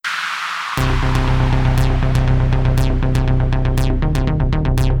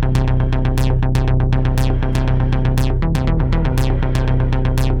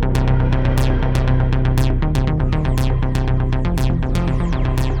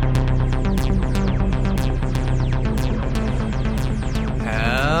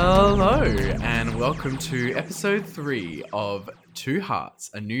welcome to episode 3 of Two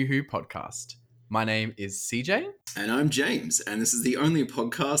Hearts, a New Who podcast. My name is CJ. And I'm James, and this is the only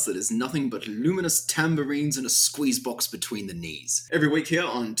podcast that is nothing but luminous tambourines and a squeeze box between the knees. Every week here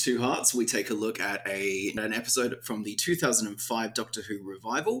on Two Hearts, we take a look at an episode from the 2005 Doctor Who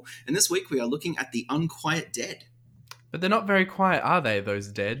revival, and this week we are looking at The Unquiet Dead. But they're not very quiet, are they, those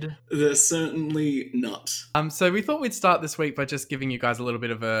dead? They're certainly not. So we thought we'd start this week by just giving you guys a little bit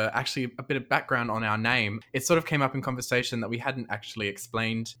of a bit of background on our name. It sort of came up in conversation that we hadn't actually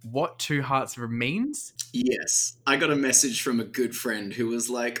explained what Two Hearts means. Yes. I got a message from a good friend who was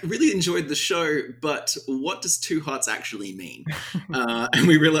like, really enjoyed the show, but what does Two Hearts actually mean? And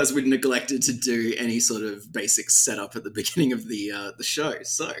we realized we'd neglected to do any sort of basic setup at the beginning of the show.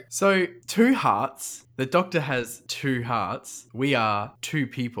 So Two Hearts. The Doctor has two hearts. We are two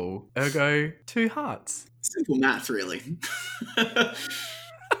people. Ergo, two hearts. Simple math, really. I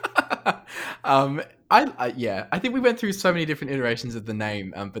think we went through so many different iterations of the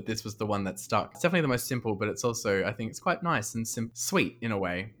name, but this was the one that stuck. It's definitely the most simple, but it's also, I think it's quite nice and sweet in a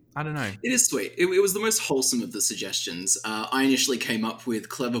way. I don't know. It is sweet. It was the most wholesome of the suggestions. I initially came up with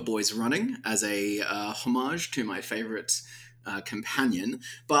Clever Boys Running as a homage to my favourite companion,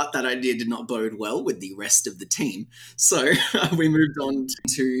 but that idea did not bode well with the rest of the team. So we moved on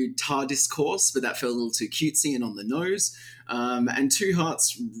to TAR Discourse, but that felt a little too cutesy and on the nose. And Two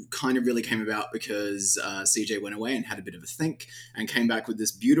Hearts kind of really came about because CJ went away and had a bit of a think and came back with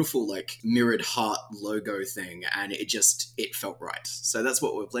this beautiful like mirrored heart logo thing, and it felt right. So that's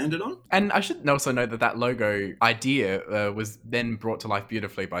what we've landed on. And I should also note that logo idea was then brought to life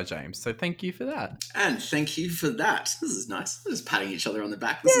beautifully by James. So thank you for that. And thank you for that. This is nice. We're just patting each other on the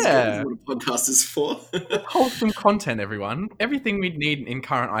back. This is what a podcast is for. Wholesome content, everyone. Everything we need in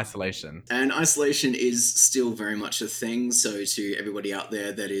current isolation. And isolation is still very much a thing. So to everybody out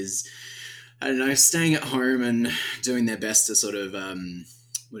there that is, I don't know, staying at home and doing their best to sort of, lower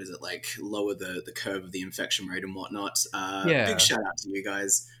the curve of the infection rate and whatnot. Big shout out to you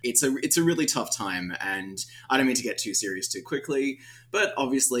guys. It's a really tough time, and I don't mean to get too serious too quickly, but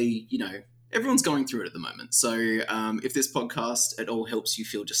obviously, everyone's going through it at the moment. So if this podcast at all helps you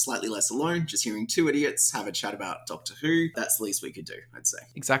feel just slightly less alone, just hearing two idiots have a chat about Doctor Who, that's the least we could do, I'd say.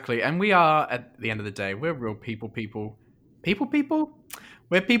 Exactly. And we are, at the end of the day, we're real people. People?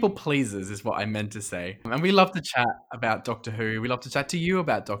 We're people pleasers is what I meant to say. And we love to chat about Doctor Who. We love to chat to you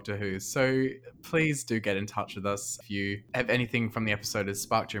about Doctor Who. So please do get in touch with us if you have anything from the episode has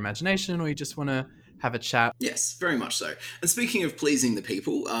sparked your imagination, or you just want to have a chat. Yes, very much so. And speaking of pleasing the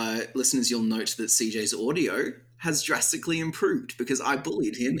people, listeners, you'll note that CJ's audio has drastically improved because I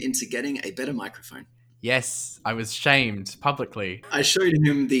bullied him into getting a better microphone. Yes, I was shamed publicly. I showed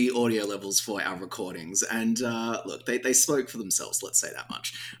him the audio levels for our recordings, and look, they spoke for themselves, let's say that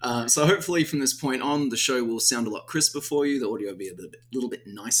much. So hopefully from this point on, the show will sound a lot crisper for you. The audio will be a little bit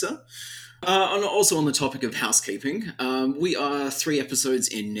nicer. And also on the topic of housekeeping, we are 3 episodes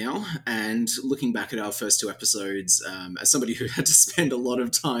in now, and looking back at our first 2 episodes, as somebody who had to spend a lot of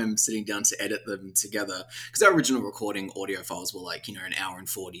time sitting down to edit them together, because our original recording audio files were like, an hour and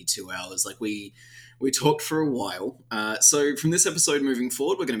 42 hours. Like we talked for a while. So from this episode moving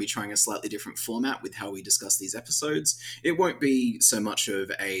forward, we're going to be trying a slightly different format with how we discuss these episodes. It won't be so much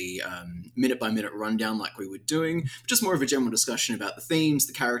of a minute-by-minute rundown like we were doing, but just more of a general discussion about the themes,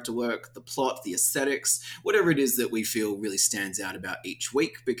 the character work, the plot, the aesthetics, whatever it is that we feel really stands out about each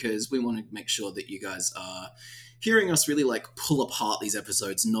week, because we want to make sure that you guys are hearing us really like pull apart these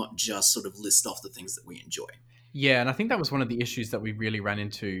episodes, not just sort of list off the things that we enjoy. Yeah, and I think that was one of the issues that we really ran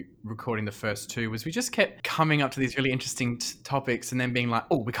into recording the first 2, was we just kept coming up to these really interesting topics and then being like,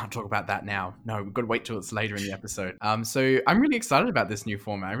 oh, we can't talk about that now. No, we've got to wait till it's later in the episode. So I'm really excited about this new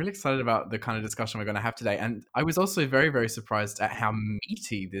format. I'm really excited about the kind of discussion we're going to have today. And I was also very, very surprised at how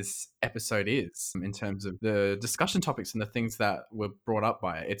meaty this episode is in terms of the discussion topics and the things that were brought up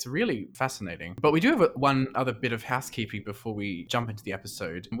by it. It's really fascinating. But we do have one other bit of housekeeping before we jump into the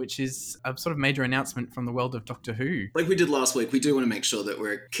episode, which is a sort of major announcement from the world of Doctor Who. Like we did last week, we do want to make sure that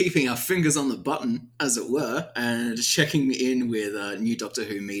we're keeping our fingers on the button, as it were, and checking in with new Doctor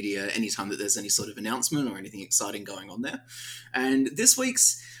Who media anytime that there's any sort of announcement or anything exciting going on there. And this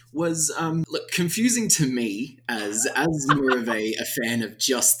week's was confusing to me as more of a fan of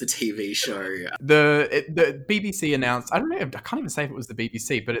just the TV show. The BBC announced, I don't know, I can't even say if it was the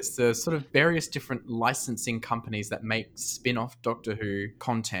BBC, but it's the sort of various different licensing companies that make spin-off Doctor Who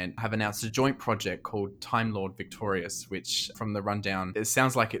content have announced a joint project called Time Lord Victorious, which from the rundown, it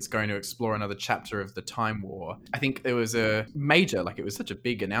sounds like it's going to explore another chapter of the Time War. I think it was a major, it was such a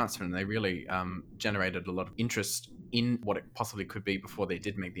big announcement, and they really generated a lot of interest in what it possibly could be before they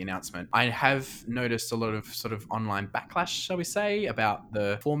did make the announcement. I have noticed a lot of sort of online backlash, shall we say, about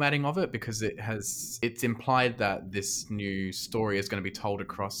the formatting of it, because it's implied that this new story is going to be told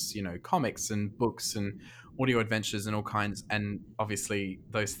across, comics and books and audio adventures and all kinds, and obviously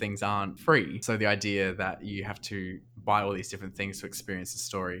those things aren't free. So the idea that you have to buy all these different things to experience the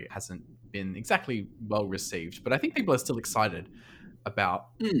story hasn't been exactly well received. But I think people are still excited about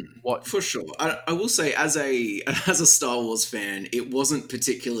what... For sure. I will say, as a Star Wars fan, it wasn't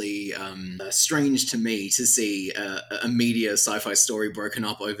particularly strange to me to see a media sci-fi story broken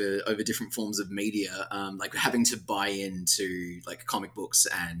up over different forms of media, like having to buy into like comic books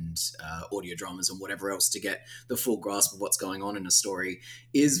and audio dramas and whatever else to get the full grasp of what's going on in a story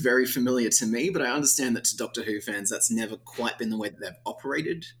is very familiar to me. But I understand that to Doctor Who fans, that's never quite been the way that they've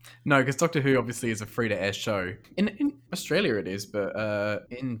operated. No, because Doctor Who obviously is a free-to-air show. In Australia it is, but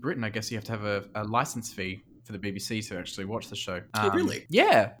in Britain, I guess you have to have a license fee for the BBC to actually watch the show. Oh, really?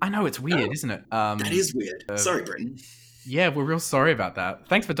 Yeah. I know, it's weird, isn't it? That is weird. Sorry, Britain. Yeah, we're real sorry about that.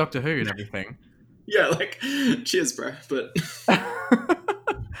 Thanks for Doctor Who and everything. Yeah, like, cheers, bro. But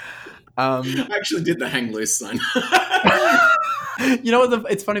I actually did the hang loose sign. You know what?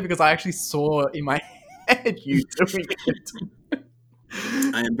 It's funny because I actually saw in my head you doing it.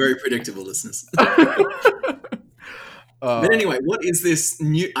 I am very predictable, listeners. But anyway, what is this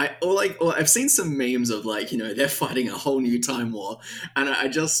new? I've seen some memes of they're fighting a whole new time war, and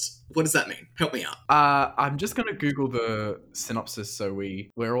what does that mean? Help me out. I'm just going to Google the synopsis so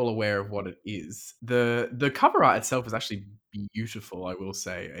we're all aware of what it is. The cover art itself is actually beautiful, I will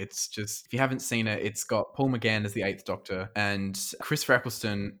say. It's just, if you haven't seen it, it's got Paul McGann as the 8th Doctor and Christopher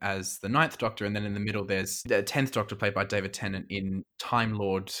Eccleston as the 9th Doctor, and then in the middle there's the 10th Doctor played by David Tennant in Time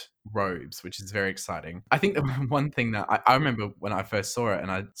Lord robes, which is very exciting. I think the one thing that I remember when I first saw it and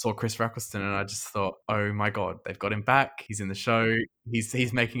I saw Christopher Eccleston and I just thought, oh my god, they've got him back, he's in the show,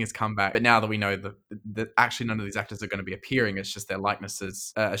 he's making his comeback. But now that we know that actually none of these actors are going to be appearing, it's just their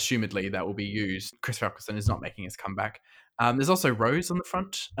likenesses, assumedly, that will be used. Christopher Eccleston is not making his comeback. There's also Rose on the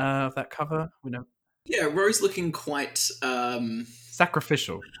front of that cover. We know. Yeah, Rose looking quite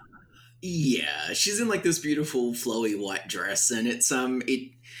sacrificial. Yeah, she's in like this beautiful flowy white dress, and it's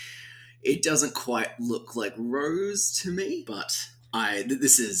it doesn't quite look like Rose to me, but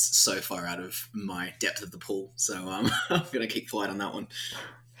this is so far out of my depth of the pool, so I'm gonna keep quiet on that one.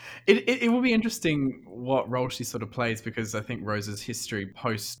 It will be interesting what role she sort of plays, because I think Rose's history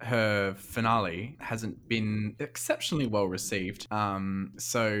post her finale hasn't been exceptionally well received.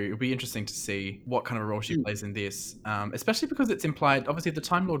 So it'll be interesting to see what kind of role she plays in this, especially because it's implied, obviously the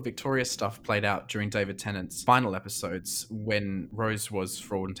Time Lord Victoria stuff played out during David Tennant's final episodes when Rose was,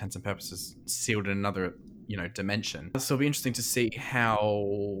 for all intents and purposes, sealed in another dimension. So it'll be interesting to see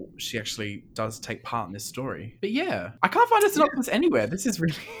how she actually does take part in this story. But yeah, I can't find a synopsis anywhere. This is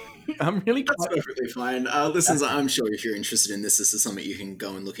really... That's perfectly fine. Listeners, I'm sure if you're interested in this is something you can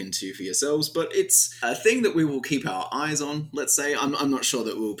go and look into for yourselves, but it's a thing that we will keep our eyes on, let's say. I'm not sure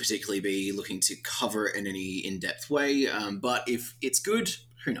that we'll particularly be looking to cover it in any in-depth way, but if it's good,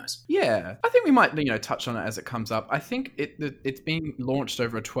 who knows? Yeah, I think we might, touch on it as it comes up. I think it's being launched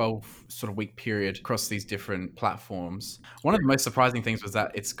over a 12 sort of week period across these different platforms. One of the most surprising things was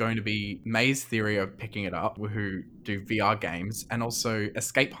that it's going to be Maze Theory of picking it up, who do VR games, and also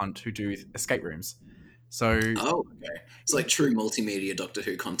Escape Hunt, who do escape rooms. So, okay. It's like true multimedia Doctor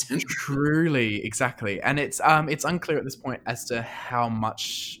Who content. Truly, exactly. And it's unclear at this point as to how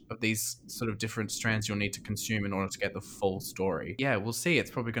much of these sort of different strands you'll need to consume in order to get the full story. Yeah, we'll see.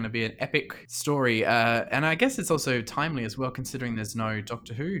 It's probably going to be an epic story. And I guess it's also timely as well, considering there's no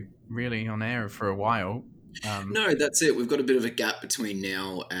Doctor Who really on air for a while. No, that's it. We've got a bit of a gap between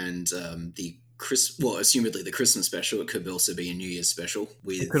now and assumedly the Christmas special. It could also be a New Year's special.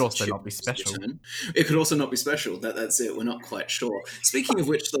 It could also not be special. It could also not be special. That's it. We're not quite sure. Speaking of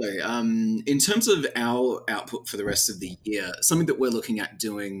which, though, in terms of our output for the rest of the year, something that we're looking at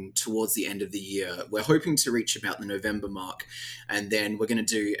doing towards the end of the year, we're hoping to reach about the November mark, and then we're going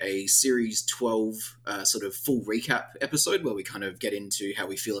to do a Series 12 sort of full recap episode where we kind of get into how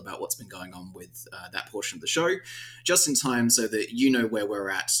we feel about what's been going on with that portion of the show, just in time so that you know where we're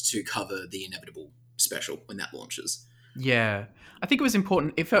at to cover the inevitable special when that launches. Yeah. I think it was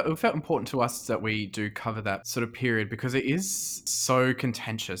important. It felt important to us that we do cover that sort of period because it is so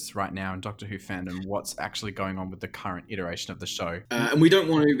contentious right now in Doctor Who fandom what's actually going on with the current iteration of the show. And we don't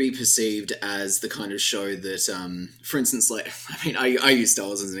want to be perceived as the kind of show that, for instance, like, I mean, I use Star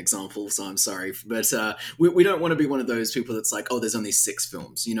Wars as an example, so I'm sorry, but we don't want to be one of those people that's like, oh, there's only 6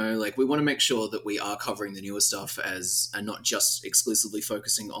 films, you know? Like, we want to make sure that we are covering the newer stuff and not just exclusively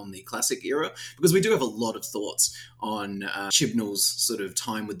focusing on the classic era, because we do have a lot of thoughts on Chibnall's sort of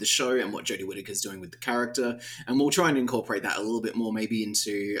time with the show and what Jodie Whittaker's doing with the character, and we'll try and incorporate that a little bit more maybe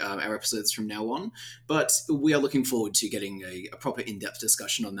into our episodes from now on. But we are looking forward to getting a proper in-depth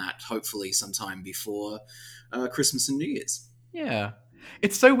discussion on that, hopefully sometime before Christmas and New Year's. Yeah.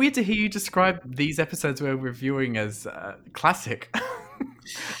 It's so weird to hear you describe these episodes we're reviewing as classic.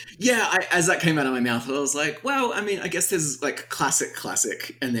 Yeah, as that came out of my mouth, I was like, well, I mean, I guess there's like classic,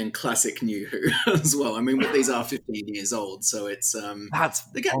 and then classic New Who as well. I mean, these are 15 years old, so it's... That's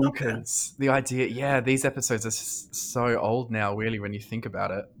they're getting up there. bonkers. The idea, yeah, these episodes are so old now, really, when you think about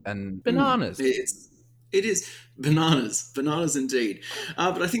it. And bananas. It is bananas indeed.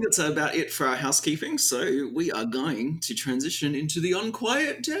 But I think that's about it for our housekeeping. So we are going to transition into the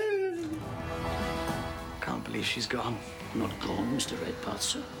Unquiet Dead. Can't believe she's gone. Not gone, Mr. Redpath,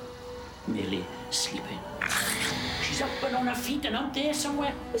 sir. Merely sleeping. She's up and on her feet and out there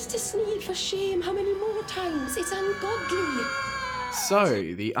somewhere. Mr. Sneed, for shame, how many more times? It's ungodly.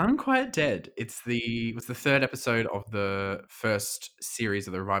 So, The Unquiet Dead. It was the third episode of the first series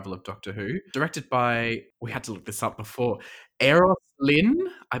of the revival of Doctor Who. Directed by, we had to look this up before, Eros Lynn,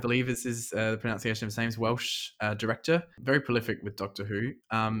 I believe is the pronunciation of his name, is Welsh director. Very prolific with Doctor Who.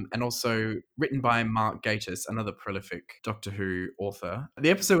 And also written by Mark Gatiss, another prolific Doctor Who author. The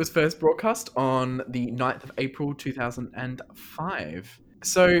episode was first broadcast on the 9th of April 2005.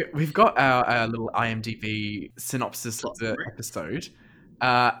 So we've got our little IMDb synopsis of the episode.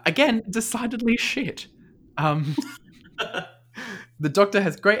 Again, decidedly shit. The Doctor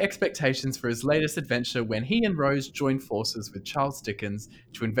has great expectations for his latest adventure when he and Rose join forces with Charles Dickens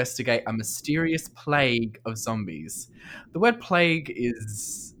to investigate a mysterious plague of zombies. The word plague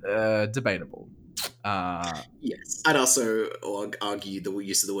is debatable. Yes. I'd also argue the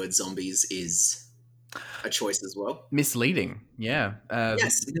use of the word zombies is a choice as well. Misleading, yeah.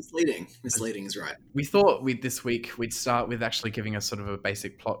 Yes, misleading. Misleading is right. We thought this week we'd start with actually giving us sort of a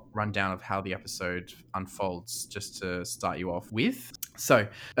basic plot rundown of how the episode unfolds, just to start you off with. So,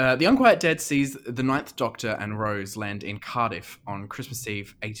 The Unquiet Dead sees the Ninth Doctor and Rose land in Cardiff on Christmas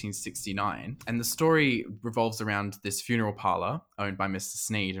Eve 1869, and the story revolves around this funeral parlour owned by Mr.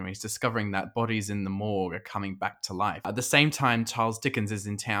 Sneed, and he's discovering that bodies in the morgue are coming back to life. At the same time, Charles Dickens is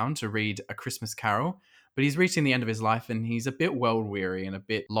in town to read A Christmas Carol, but he's reaching the end of his life and he's a bit world-weary and a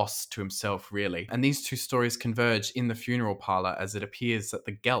bit lost to himself, really. And these two stories converge in the funeral parlour as it appears that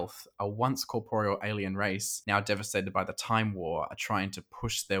the Gelth, a once corporeal alien race, now devastated by the Time War, are trying to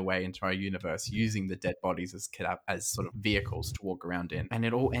push their way into our universe using the dead bodies as sort of vehicles to walk around in. And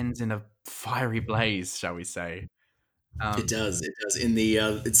it all ends in a fiery blaze, shall we say. It does. In the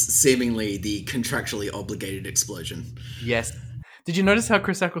it's seemingly the contractually obligated explosion. Yes. Did you notice how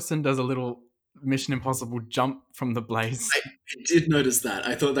Chris Eccleston does a little Mission Impossible jump from the blaze? I did notice that.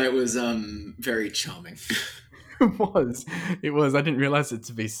 I thought that was very charming. It was. I didn't realize it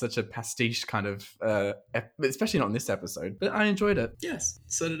to be such a pastiche kind of, especially not in this episode, but I enjoyed it. Yes,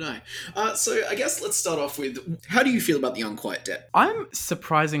 so did I. So I guess let's start off with, how do you feel about The Unquiet Dead? I'm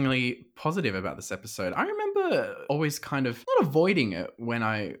surprisingly positive about this episode. I remember always kind of not avoiding it when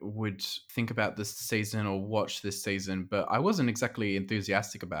I would think about this season or watch this season, but I wasn't exactly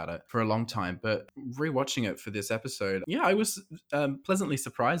enthusiastic about it for a long time. But rewatching it for this episode, yeah, I was pleasantly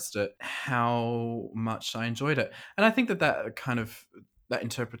surprised at how much I enjoyed it. And I think that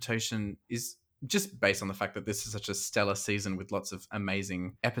interpretation is just based on the fact that this is such a stellar season with lots of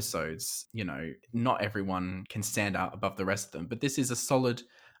amazing episodes. You know, not everyone can stand out above the rest of them, but this is a solid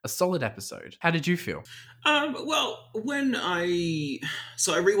episode. How did you feel? Well, I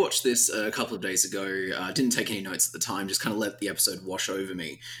rewatched this a couple of days ago. Didn't take any notes at the time, just kind of let the episode wash over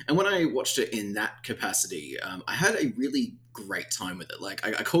me. And when I watched it in that capacity, I had a really great time with it. Like,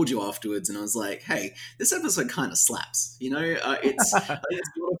 I called you afterwards and I was like, hey, this episode kind of slaps, you know? It's a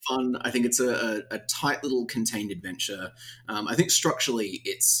lot of fun. I think it's a tight little contained adventure. I think structurally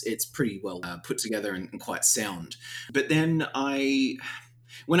it's pretty well put together and quite sound. But then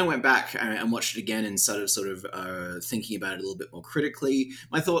when I went back and watched it again and started sort of thinking about it a little bit more critically,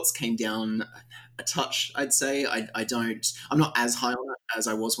 my thoughts came down a touch, I'd say. I'm not as high on it as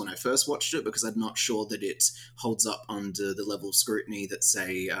I was when I first watched it, because I'm not sure that it holds up under the level of scrutiny that,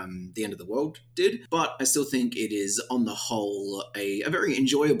 say, The End of the World did. But I still think it is, on the whole, a very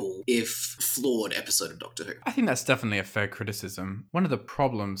enjoyable, if flawed, episode of Doctor Who. I think that's definitely a fair criticism. One of the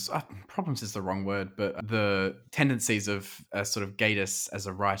problems is the wrong word, but the tendencies of sort of Gatiss as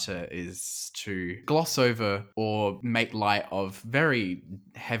a writer is to gloss over or make light of very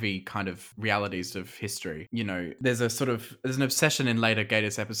heavy kind of realities of history. You know, there's an obsession in later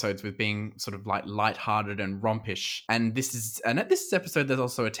Gatiss episodes with being sort of like lighthearted and rompish. And at this episode, there's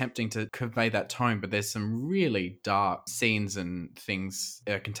also attempting to convey that tone, but there's some really dark scenes and things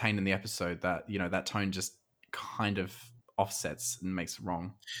contained in the episode that, you know, that tone just kind of offsets and makes it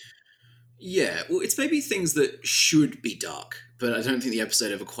wrong. Yeah, well, it's maybe things that should be dark, but I don't think the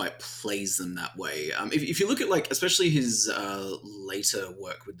episode ever quite plays them that way. If you look at, like, especially his later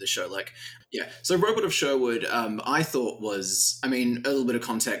work with the show, like, yeah, so Robot of Sherwood, I thought was, I mean, a little bit of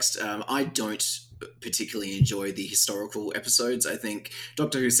context, I don't particularly enjoy the historical episodes. I think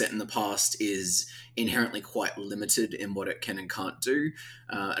Doctor Who set in the past is inherently quite limited in what it can and can't do,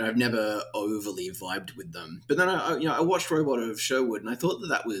 and I've never overly vibed with them. But then I watched Robot of Sherwood, and I thought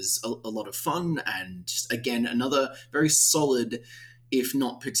that was a lot of fun, and just, again, another very solid, if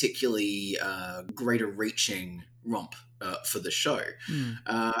not particularly greater reaching romp for the show. And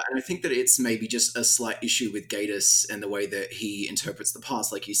I think that it's maybe just a slight issue with Gatiss and the way that he interprets the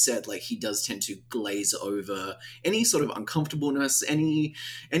past. Like you said, like, he does tend to glaze over any sort of uncomfortableness, any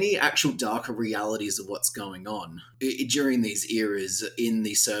actual darker realities of what's going on during these eras, in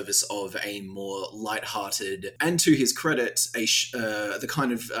the service of a more lighthearted, and to his credit, the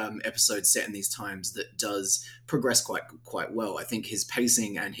kind of episode set in these times that does progress quite well. I think his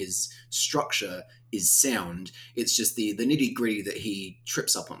pacing and his structure is sound. It's just the nitty gritty that he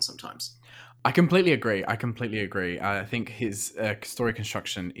trips up on sometimes. I completely agree. I think his story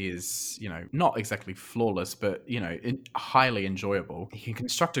construction is, you know, not exactly flawless, but, you know, highly enjoyable. He can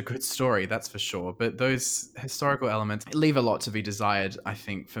construct a good story, that's for sure. But those historical elements leave a lot to be desired, I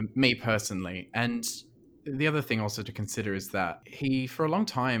think, for me personally. And the other thing also to consider is that he, for a long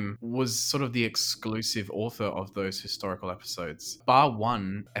time, was sort of the exclusive author of those historical episodes. Bar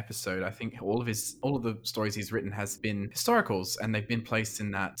one episode, I think all of the stories he's written has been historicals, and they've been placed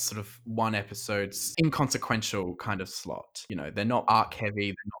in that sort of one episode's inconsequential kind of slot. You know, they're not arc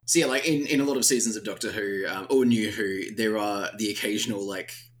heavy. So yeah, like in a lot of seasons of Doctor Who or New Who, there are the occasional,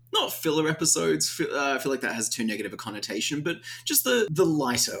 like, not filler episodes. I feel like that has too negative a connotation, but just the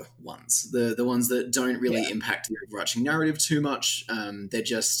lighter ones, the ones that don't really impact the overarching narrative too much.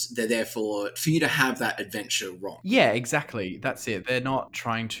 They're there for you to have that adventure romp. Yeah, exactly. That's it. They're not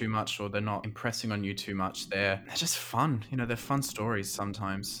trying too much, or they're not impressing on you too much. They're just fun. You know, they're fun stories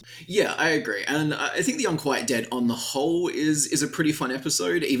sometimes. Yeah, I agree. And I think The Unquiet Dead, on the whole, is a pretty fun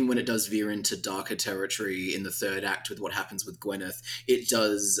episode, even when it does veer into darker territory in the third act with what happens with Gwyneth. It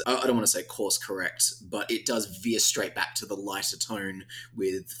does, I don't want to say course correct, but it does veer straight back to the lighter tone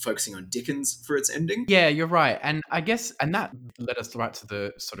with focusing on Dickens for its ending. Yeah, you're right. And I guess, and that led us right to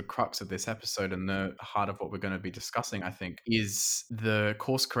the sort of crux of this episode, and the heart of what we're going to be discussing, I think, is the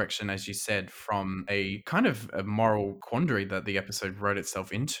course correction, as you said, from a kind of a moral quandary that the episode wrote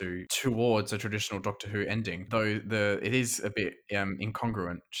itself into towards a traditional Doctor Who ending, though it is a bit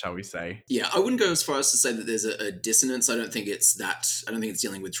incongruent, shall we say. Yeah, I wouldn't go as far as to say that there's a dissonance. I don't think it's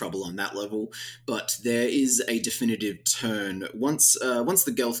dealing with trouble on that level, but there is a definitive turn once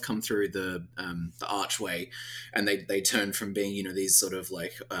the Gelth come through the archway, and they turn from being, you know, these sort of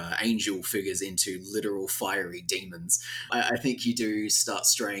like angel figures into literal fiery demons. I think you do start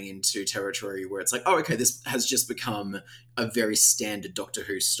straying into territory where it's like, oh, okay, this has just become a very standard Doctor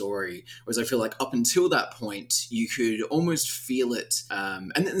Who story. Whereas I feel like up until that point, you could almost feel it.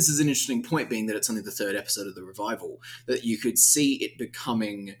 And this is an interesting point, being that it's only the third episode of the revival, that you could see it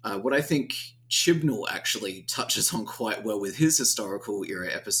becoming what I think Chibnall actually touches on quite well with his historical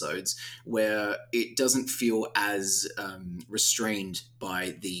era episodes, where it doesn't feel as restrained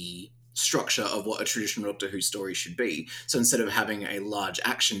by the structure of what a traditional Doctor Who story should be. So instead of having a large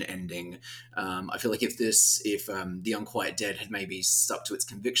action ending, I feel like if The Unquiet Dead had maybe stuck to its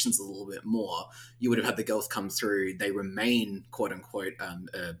convictions a little bit more, you would have had the Gelth come through. They remain, quote unquote,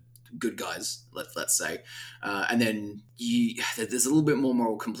 good guys, let's say, and then there's a little bit more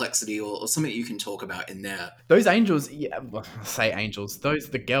moral complexity or something you can talk about in there. Those angels, the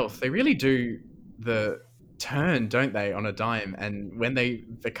Gelth, they really do the turn, don't they, on a dime? And when they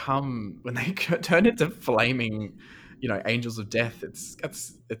turn into flaming, you know, angels of death,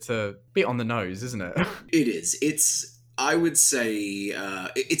 it's a bit on the nose, isn't it? It is. I would say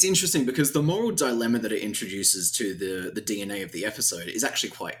it's interesting because the moral dilemma that it introduces to the DNA of the episode is actually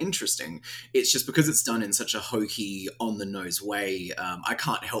quite interesting. It's just because it's done in such a hokey, on-the-nose way, I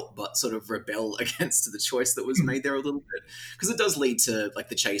can't help but sort of rebel against the choice that was made there a little bit. Because it does lead to like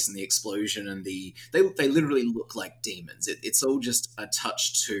the chase and the explosion and they literally look like demons. It's all just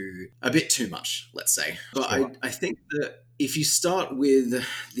a bit too much, let's say. But sure. I think that if you start with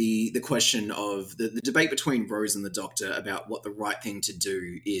the question of the debate between Rose and the Doctor about what the right thing to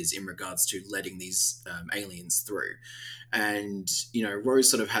do is in regards to letting these aliens through, and Rose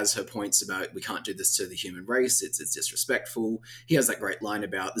sort of has her points about we can't do this to the human race, it's disrespectful. He has that great line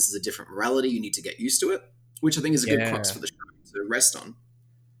about this is a different morality, you need to get used to it, which I think is a good crux for the show to rest on.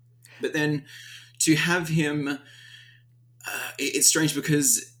 But then to have him, it's strange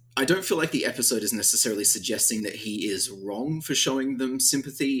because I don't feel like the episode is necessarily suggesting that he is wrong for showing them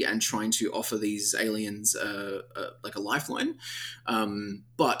sympathy and trying to offer these aliens like a lifeline.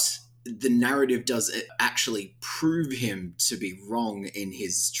 But the narrative does actually prove him to be wrong in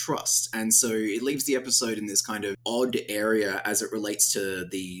his trust. And so it leaves the episode in this kind of odd area as it relates to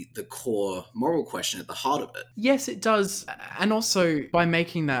the core moral question at the heart of it. Yes, it does. And also by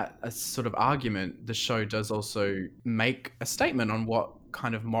making that a sort of argument, the show does also make a statement on what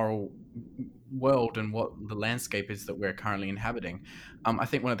kind of moral world and what the landscape is that we're currently inhabiting. I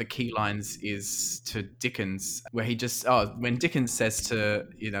think one of the key lines is to Dickens, where he just when Dickens says to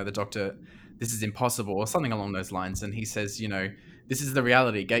the Doctor, "This is impossible," or something along those lines, and he says, "This is the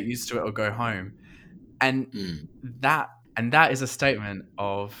reality. Get used to it or go home." And that is a statement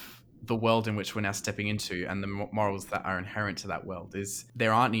of the world in which we're now stepping into, and the morals that are inherent to that world. Is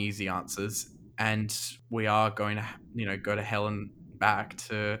there aren't easy answers, and we are going to go to hell and back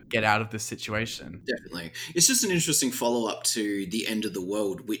to get out of this situation. Definitely. It's just an interesting follow-up to The End of the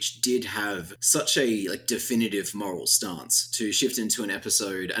World, which did have such a definitive moral stance to shift into an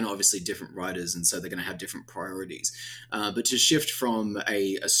episode, and obviously different writers, and so they're going to have different priorities. But to shift from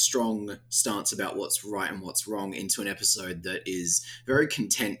a strong stance about what's right and what's wrong into an episode that is very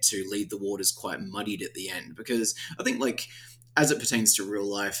content to leave the waters quite muddied at the end, because I think as it pertains to real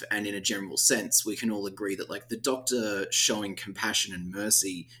life and in a general sense, we can all agree that the Doctor showing compassion and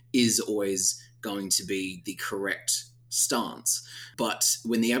mercy is always going to be the correct stance. But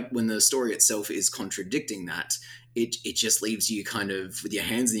when the story itself is contradicting that, it just leaves you kind of with your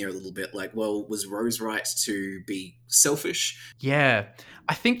hands in the air a little bit well, was Rose right to be selfish? Yeah.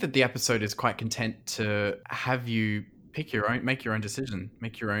 I think that the episode is quite content to have you make your own decision,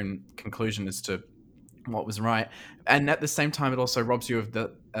 make your own conclusion as to what was right, and at the same time it also robs you of that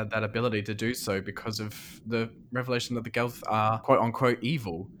ability to do so because of the revelation that the Gelth are quote unquote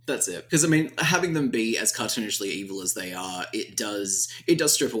evil. That's it, because having them be as cartoonishly evil as they are, it does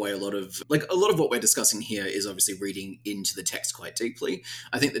strip away a lot of what we're discussing here is obviously reading into the text quite deeply.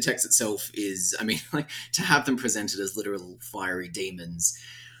 I think the text itself is to have them presented as literal fiery demons,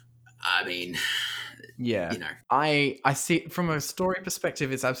 yeah, I see it from a story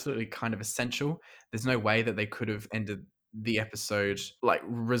perspective, it's absolutely kind of essential. There's no way that they could have ended the episode,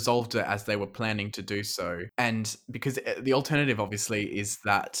 resolved it as they were planning to do so. And because the alternative obviously is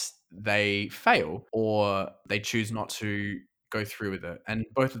that they fail or they choose not to go through with it. And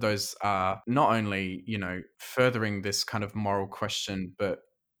both of those are not only, furthering this kind of moral question, but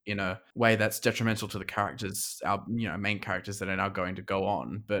in a way that's detrimental to the characters, our main characters that are now going to go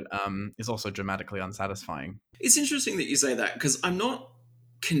on, but is also dramatically unsatisfying. It's interesting that you say that, because I'm not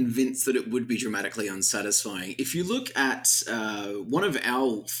convinced that it would be dramatically unsatisfying. If you look at one of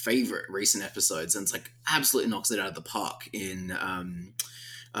our favorite recent episodes, and it's absolutely knocks it out of the park in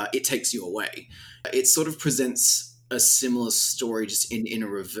It Takes You Away, it sort of presents a similar story just in a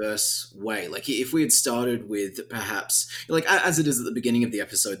reverse way. If we had started with perhaps as it is at the beginning of the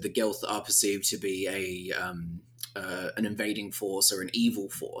episode, the Gelth are perceived to be an invading force or an evil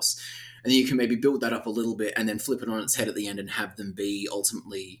force, and then you can maybe build that up a little bit and then flip it on its head at the end and have them be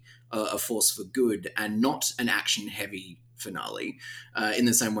ultimately a force for good and not an action-heavy finale, in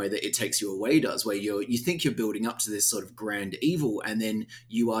the same way that It Takes You Away does, where you think you're building up to this sort of grand evil, and then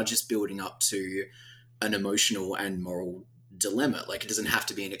you are just building up to an emotional and moral dilemma. It doesn't have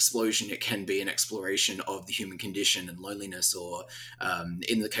to be an explosion. It can be an exploration of the human condition and loneliness, or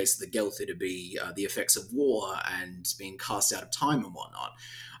in the case of the Gelth, it'd be the effects of war and being cast out of time and whatnot.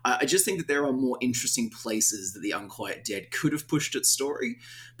 I just think that there are more interesting places that the Unquiet Dead could have pushed its story,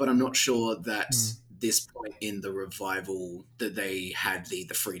 but I'm not sure that this point in the revival that they had the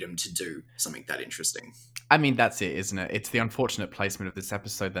freedom to do something that interesting. That's it, isn't it? It's the unfortunate placement of this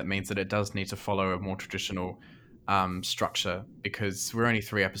episode that means that it does need to follow a more traditional structure, because we're only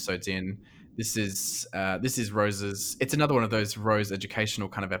 3 episodes in. This is Rose's. It's another one of those Rose educational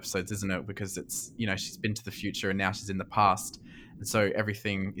kind of episodes, isn't it? Because it's, she's been to the future and now she's in the past, and so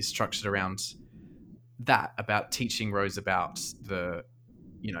everything is structured around that, about teaching Rose about the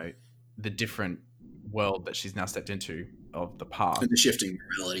different world that she's now stepped into of the past and the shifting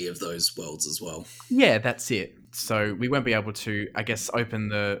morality of those worlds as well. Yeah, that's it. So we won't be able to, I guess, open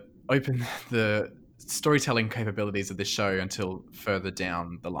the storytelling capabilities of this show until further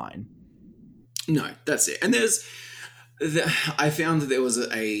down the line. No, that's it. And I found that there was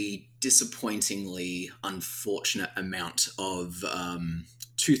a disappointingly unfortunate amount of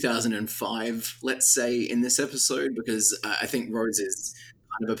 2005, let's say, in this episode, because I think Rose is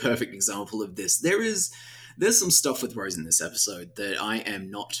kind of a perfect example of this. There's some stuff with Rose in this episode that I am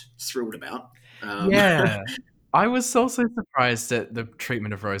not thrilled about. Yeah. I was also surprised at the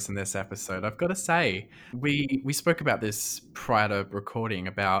treatment of Rose in this episode. I've got to say, we spoke about this prior to recording,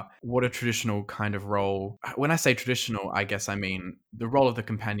 about what a traditional kind of role. When I say traditional, I guess I mean the role of the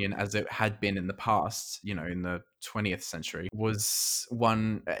companion as it had been in the past, in the 20th century, was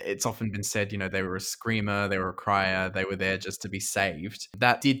one. It's often been said, they were a screamer, they were a crier, they were there just to be saved.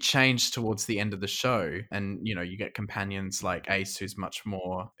 That did change towards the end of the show, and you get companions like Ace, who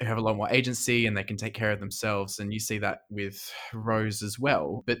have a lot more agency and they can take care of themselves, and you see that with Rose as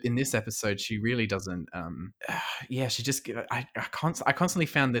well. But in this episode, she really doesn't. She just. I constantly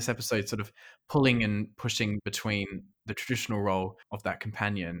found this episode sort of pulling and pushing between the traditional role of that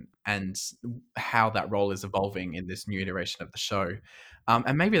companion and how that role is evolving in this new iteration of the show.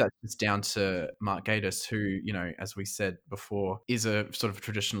 And maybe that's just down to Mark Gatiss, who, as we said before, is a sort of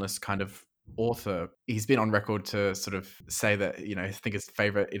traditionalist kind of author. He's been on record to sort of say that, I think his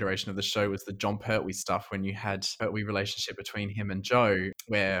favorite iteration of the show was the John Pertwee stuff, when you had Pertwee relationship between him and Jo,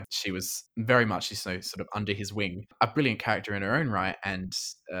 where she was very much, sort of under his wing. A brilliant character in her own right, and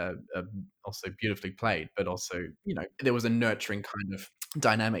also beautifully played, but also, there was a nurturing kind of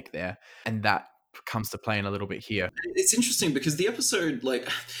dynamic there, and that comes to play in a little bit here. It's interesting because the episode, like,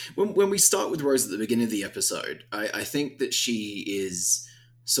 when we start with Rose at the beginning of the episode, I think that she is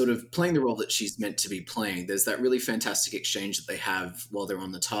sort of playing the role that she's meant to be playing. There's that really fantastic exchange that they have while they're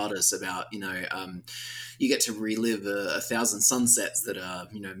on the TARDIS about, you get to relive 1,000 sunsets that are,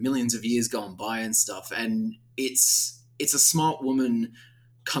 millions of years gone by and stuff. And it's a smart woman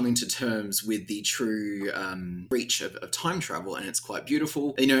coming to terms with the true reach of time travel, and it's quite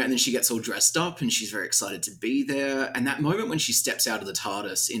beautiful, and then she gets all dressed up and she's very excited to be there, and that moment when she steps out of the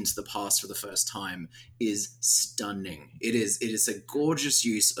TARDIS into the past for the first time is stunning. It is a gorgeous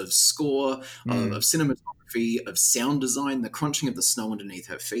use of score, of cinematography, of sound design, the crunching of the snow underneath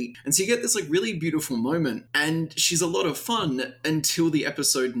her feet, and so you get this like really beautiful moment, and she's a lot of fun until the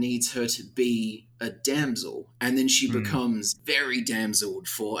episode needs her to be a damsel, and then she becomes very damseled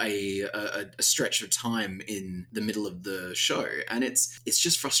for a stretch of time in the middle of the show, and it's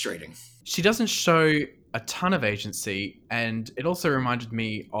just frustrating. She doesn't show a ton of agency, and it also reminded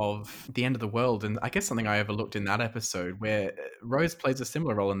me of The End of the World, and I guess something I overlooked in that episode, where Rose plays a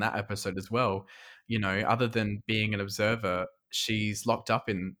similar role in that episode as well. Other than being an observer, she's locked up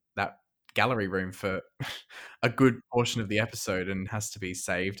in that gallery room for a good portion of the episode and has to be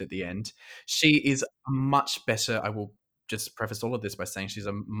saved at the end. She is a much better, I will just preface all of this by saying she's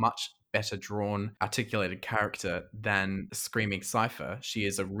a much better drawn, articulated character than Screaming Cypher. She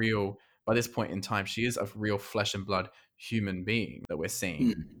is by this point in time, she is a real flesh and blood human being that we're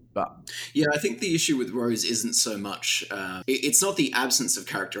seeing. But yeah, I think the issue with Rose isn't so much it's not the absence of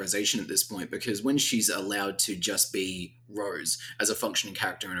characterization at this point, because when she's allowed to just be Rose as a functioning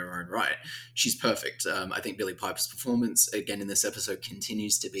character in her own right, she's perfect. I think Billie Piper's performance again in this episode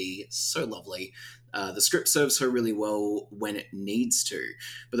continues to be so lovely. The script serves her really well when it needs to,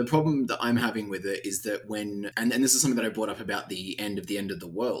 but the problem that I'm having with it is that and this is something that I brought up about the end of the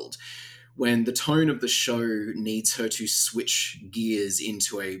world, when the tone of the show needs her to switch gears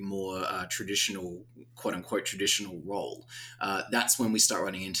into a more traditional, quote-unquote traditional role, that's when we start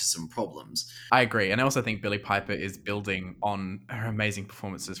running into some problems. I agree. And I also think Billie Piper is building on her amazing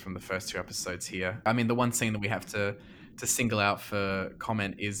performances from the first two episodes here. I mean, the one scene that we have to single out for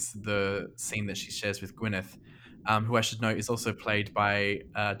comment is the scene that she shares with Gwyneth, who I should note is also played by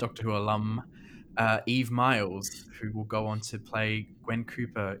Doctor Who alum Eve Miles, who will go on to play Gwen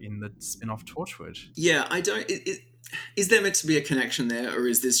Cooper in the spin-off Torchwood. Yeah, is there meant to be a connection there, or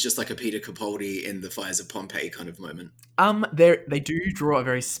is this just like a Peter Capaldi in the Fires of Pompeii kind of moment? They do draw a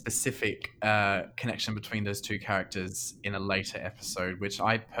very specific connection between those two characters in a later episode, which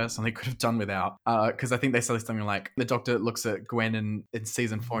I personally could have done without, because I think they say something like the Doctor looks at Gwen in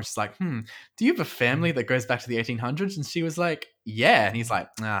season 4 and she's like, do you have a family that goes back to the 1800s? And she was like, yeah. And he's like,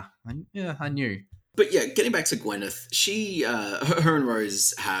 yeah, I knew. But yeah, getting back to Gwyneth, she, her and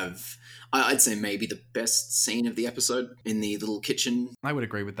Rose have, I'd say maybe the best scene of the episode in the little kitchen. I would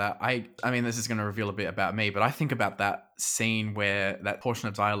agree with that. I mean, this is going to reveal a bit about me, but I think about that scene where that portion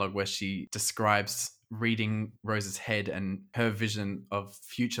of dialogue where she describes reading Rose's head and her vision of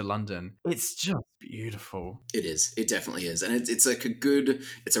future London. It's just beautiful. It is. It definitely is. And it's like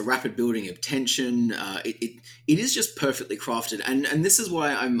it's a rapid building of tension. It is just perfectly crafted. And this is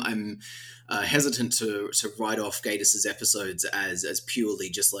why I'm hesitant to write off Gaddis's episodes as purely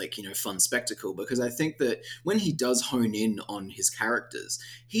just like, fun spectacle, because I think that when he does hone in on his characters,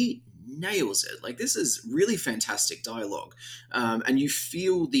 he nails it. Like, this is really fantastic dialogue, and you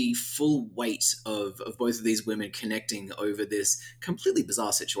feel the full weight of both of these women connecting over this completely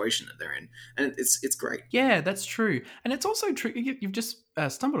bizarre situation that they're in, and it's great. Yeah, that's true. And it's also true, you've just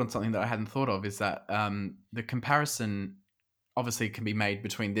stumbled on something that I hadn't thought of, is that the comparison obviously can be made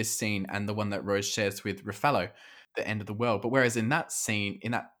between this scene and the one that Rose shares with Ruffalo, the end of the world. But whereas in that scene,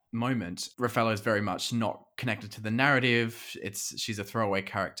 in that moment, Ruffalo is very much not connected to the narrative. She's a throwaway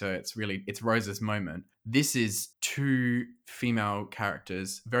character. It's Rose's moment. This is two female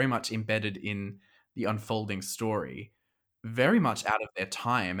characters very much embedded in the unfolding story, very much out of their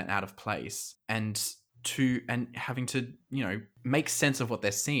time and out of place, and having to, make sense of what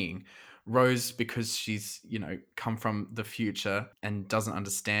they're seeing. Rose, because she's, come from the future and doesn't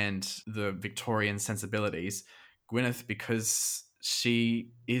understand the Victorian sensibilities. Gwyneth, because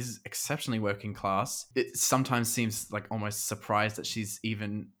she is exceptionally working class. It sometimes seems like almost surprised that she's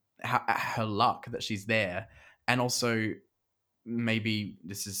even her luck that she's there. And also, maybe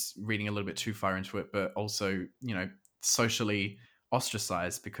this is reading a little bit too far into it, but also, socially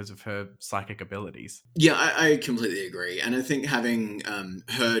ostracized because of her psychic abilities. Yeah, I completely agree. And I think having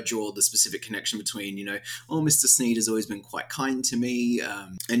her draw the specific connection between, Mr. Sneed has always been quite kind to me.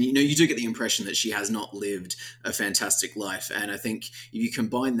 And, you do get the impression that she has not lived a fantastic life. And I think if you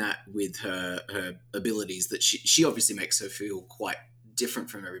combine that with her abilities, that she obviously makes her feel quite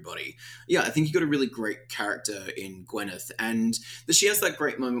different from everybody. Yeah, I think you got a really great character in Gwyneth, and that she has that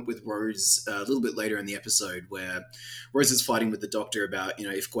great moment with Rose a little bit later in the episode where Rose is fighting with the Doctor about,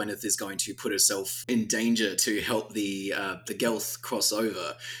 if Gwyneth is going to put herself in danger to help the Gelth cross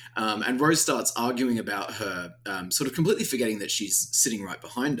over. And Rose starts arguing about her, sort of completely forgetting that she's sitting right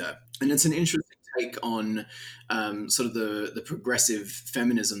behind her. And it's an interesting take on sort of the progressive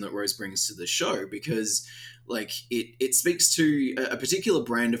feminism that Rose brings to the show, because like it speaks to a particular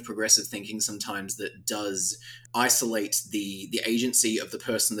brand of progressive thinking sometimes that does isolate the agency of the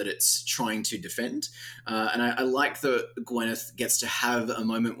person that it's trying to defend. And I like that Gwyneth gets to have a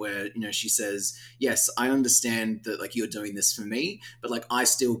moment where, she says, yes, I understand that like you're doing this for me, but like I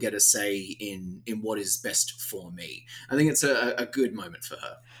still get a say in what is best for me. I think it's a good moment for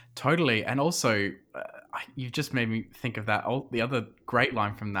her. Totally. And also, you've just made me think of that. The other great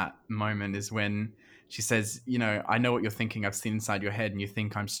line from that moment is when she says, I know what you're thinking. I've seen inside your head and you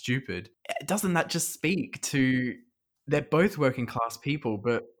think I'm stupid. Doesn't that just speak to, they're both working class people,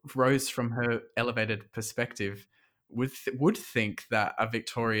 but Rose, from her elevated perspective, would think that a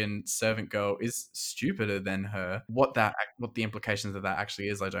Victorian servant girl is stupider than her. What the implications of that actually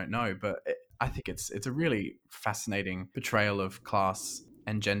is, I don't know. But I think it's a really fascinating portrayal of class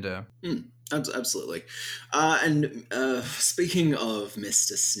and gender. Absolutely. And speaking of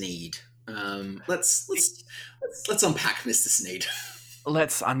Mr. Sneed, let's unpack Mr. Sneed.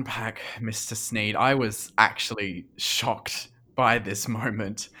 Let's unpack Mr. Sneed. I was actually shocked by this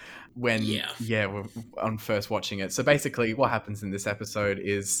moment when we're on first watching it. So basically what happens in this episode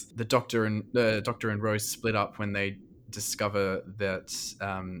is the Doctor and Rose split up when they discover that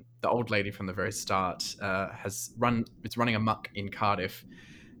the old lady from the very start it's running amok in Cardiff,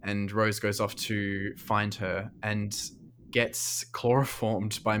 and Rose goes off to find her and gets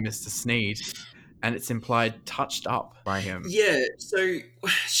chloroformed by Mr. Sneed, and it's implied touched up by him. Yeah, so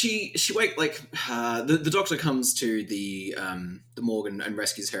she the Doctor comes to the morgue and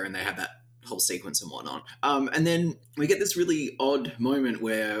rescues her, and they have that whole sequence and whatnot. And then we get this really odd moment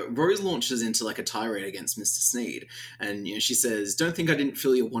where Rose launches into like a tirade against Mr. Sneed, and she says, "Don't think I didn't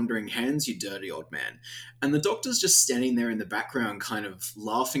feel your wandering hands, you dirty old man." And the Doctor's just standing there in the background kind of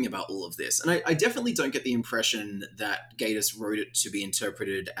laughing about all of this. And I definitely don't get the impression that Gatiss wrote it to be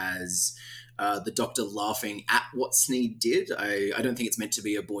interpreted as the Doctor laughing at what Sneed did. I don't think it's meant to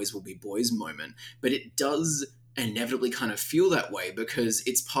be a boys will be boys moment, but it does inevitably kind of feel that way because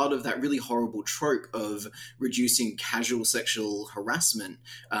it's part of that really horrible trope of reducing casual sexual harassment,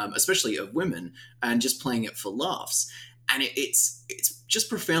 especially of women, and just playing it for laughs. And it's just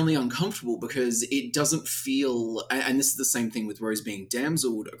profoundly uncomfortable because it doesn't feel, and this is the same thing with Rose being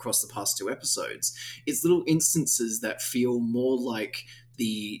damseled across the past 2 episodes, it's little instances that feel more like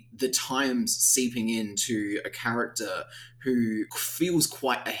the times seeping into a character who feels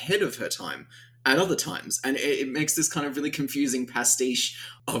quite ahead of her time at other times, and it makes this kind of really confusing pastiche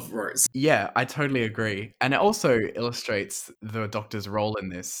of Rose. Yeah, I totally agree. And it also illustrates the Doctor's role in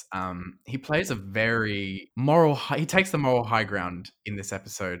this. He plays a very he takes the moral high ground in this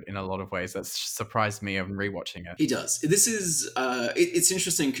episode in a lot of ways. That's surprised me on rewatching it. He does. This is, it's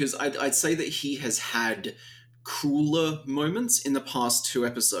interesting because I'd say that he has had cooler moments in the past 2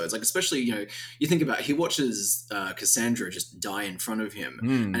 episodes, like especially, you think about it, he watches Cassandra just die in front of him,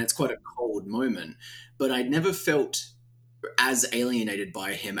 and it's quite a cold moment, but I never felt as alienated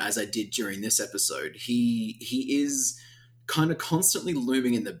by him as I did during this episode. He is kind of constantly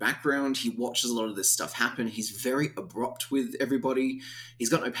looming in the background. He watches a lot of this stuff happen. He's very abrupt with everybody. He's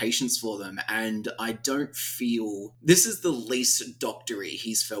got no patience for them. And I don't feel this is the least doctory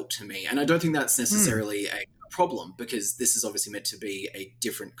he's felt to me. And I don't think that's necessarily a problem because this is obviously meant to be a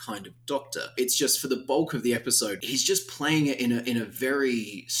different kind of Doctor. It's just for the bulk of the episode, he's just playing it in a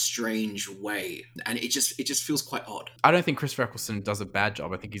very strange way. And it just feels quite odd. I don't think Chris Eccleston does a bad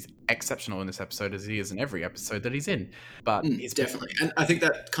job. I think he's exceptional in this episode as he is in every episode that he's in. But he's definitely. And I think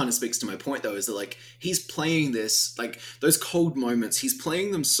that kind of speaks to my point though, is that like he's playing this, like those cold moments, he's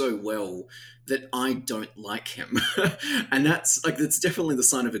playing them so well that I don't like him. And that's definitely the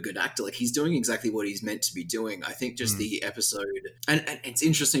sign of a good actor. Like he's doing exactly what he's meant to be doing. I think just the episode, and it's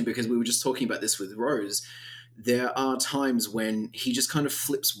interesting because we were just talking about this with Rose. There are times when he just kind of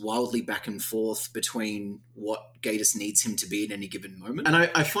flips wildly back and forth between what Gatiss needs him to be at any given moment. And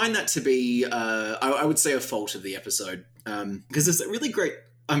I find that to be, I would say, a fault of the episode. Because it's a really great,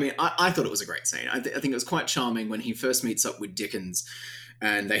 I thought it was a great scene. I think it was quite charming when he first meets up with Dickens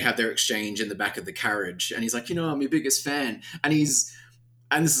and they have their exchange in the back of the carriage. And he's like, I'm your biggest fan. And this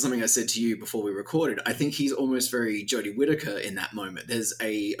is something I said to you before we recorded, I think he's almost very Jodie Whittaker in that moment. There's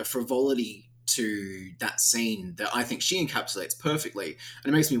a frivolity to that scene that I think she encapsulates perfectly.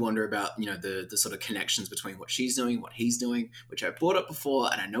 And it makes me wonder about, the sort of connections between what she's doing, what he's doing, which I brought up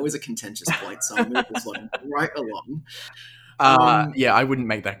before, and I know is a contentious point, so I'll move this one right along. Yeah, I wouldn't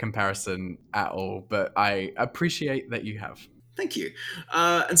make that comparison at all, but I appreciate that you have. Thank you.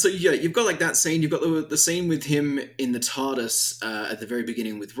 And so, you've got like that scene. You've got the scene with him in the TARDIS at the very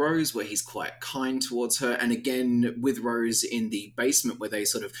beginning with Rose, where he's quite kind towards her. And again, with Rose in the basement where they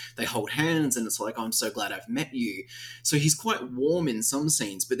hold hands and it's like, I'm so glad I've met you. So he's quite warm in some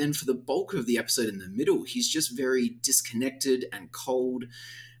scenes. But then for the bulk of the episode in the middle, he's just very disconnected and cold.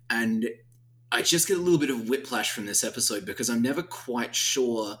 And I just get a little bit of whiplash from this episode because I'm never quite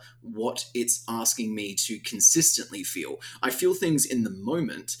sure what it's asking me to consistently feel. I feel things in the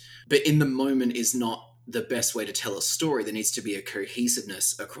moment, but in the moment is not the best way to tell a story. There needs to be a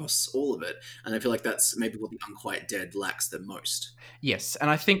cohesiveness across all of it. And I feel like that's maybe what the Unquiet Dead lacks the most. Yes, and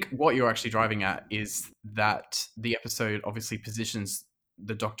I think what you're actually driving at is that the episode obviously positions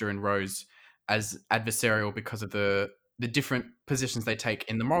the Doctor and Rose as adversarial because of the different positions they take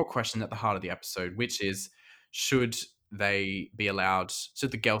in the moral question at the heart of the episode, which is, should the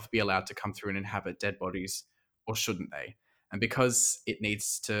Gelth be allowed to come through and inhabit dead bodies, or shouldn't they? And because it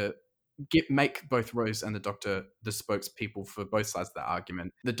needs to make both Rose and the Doctor the spokespeople for both sides of that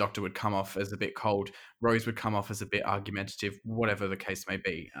argument, the Doctor would come off as a bit cold, Rose would come off as a bit argumentative, whatever the case may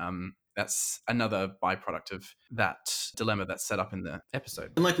be. That's another byproduct of that dilemma that's set up in the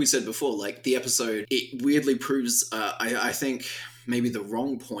episode. And like we said before, like the episode, it weirdly proves, I think, maybe the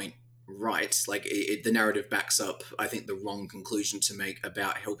wrong point right. Like the narrative backs up, I think, the wrong conclusion to make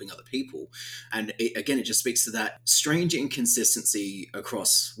about helping other people. And it just speaks to that strange inconsistency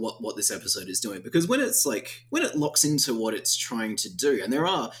across what this episode is doing. Because when it locks into what it's trying to do, and there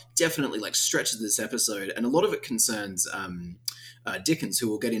are definitely like stretches of this episode, and a lot of it concerns Dickens, who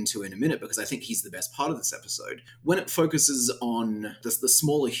we'll get into in a minute, because I think he's the best part of this episode. When it focuses on the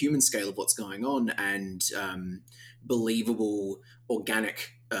smaller human scale of what's going on and believable,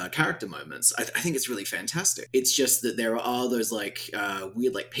 organic character moments, I think it's really fantastic. It's just that there are those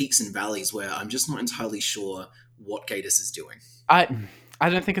weird peaks and valleys where I'm just not entirely sure what Gatiss is doing. I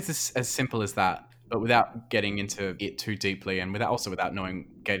don't think it's as simple as that. But without getting into it too deeply and without knowing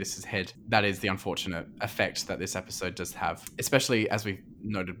Gatiss's head, that is the unfortunate effect that this episode does have. Especially as we've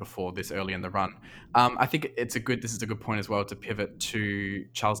noted before this early in the run. I think this is a good point as well to pivot to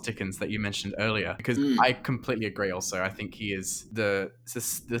Charles Dickens that you mentioned earlier, because I completely agree also. I think he is the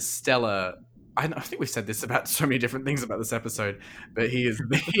stellar. I think we've said this about so many different things about this episode, but he is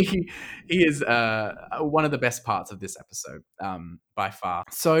he is one of the best parts of this episode by far.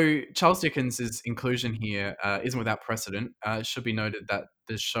 So Charles Dickens's inclusion here isn't without precedent. It should be noted that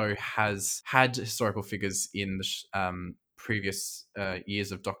the show has had historical figures in the previous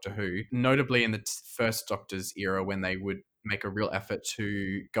years of Doctor Who, notably in the first Doctor's era, when they would make a real effort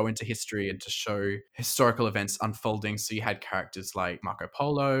to go into history and to show historical events unfolding. So you had characters like Marco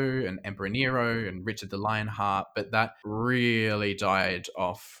Polo and Emperor Nero and Richard the Lionheart, but that really died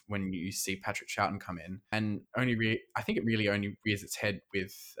off when you see Patrick Troughton come in, and I think it really only rears its head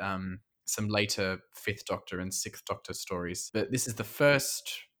with some later Fifth Doctor and Sixth Doctor stories. But this is the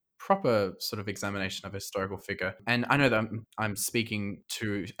first proper sort of examination of a historical figure. And I know that I'm speaking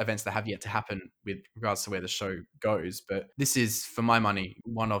to events that have yet to happen with regards to where the show goes, but this is, for my money,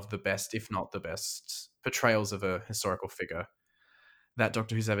 one of the best, if not the best, portrayals of a historical figure that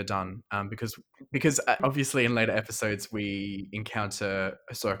Doctor Who's ever done. Because obviously in later episodes we encounter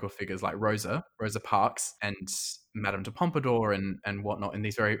historical figures like Rosa Parks and Madame de Pompadour and whatnot in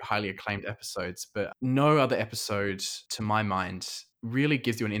these very highly acclaimed episodes. But no other episode, to my mind, really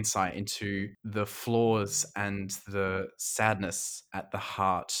gives you an insight into the flaws and the sadness at the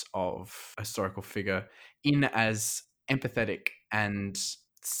heart of a historical figure in as empathetic and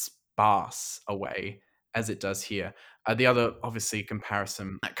sparse a way as it does here. The other, obviously,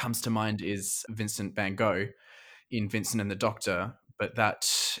 comparison that comes to mind is Vincent van Gogh in Vincent and the Doctor, but that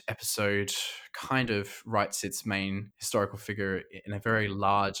episode kind of writes its main historical figure in a very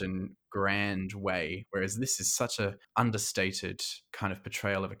large and grand way, whereas this is such a understated kind of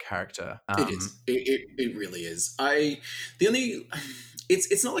portrayal of a character. It is. It really is.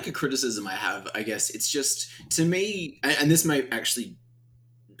 It's not like a criticism I have, I guess. It's just, to me, and this may actually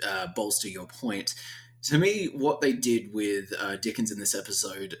bolster your point, to me, what they did with Dickens in this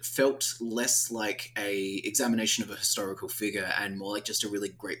episode felt less like a examination of a historical figure and more like just a really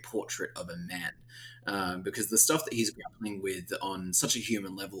great portrait of a man. Because the stuff that he's grappling with on such a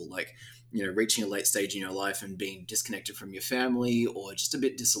human level, like, you know, reaching a late stage in your life and being disconnected from your family or just a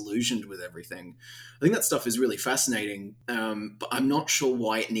bit disillusioned with everything, I think that stuff is really fascinating. But I'm not sure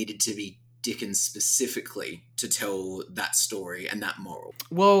why it needed to be Dickens specifically to tell that story and that moral.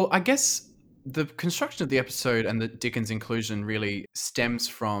 Well, I guess the construction of the episode and the Dickens inclusion really stems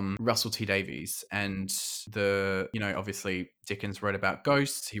from Russell T Davies and obviously Dickens wrote about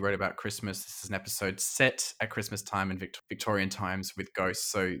ghosts. He wrote about Christmas. This is an episode set at Christmas time in Victorian times with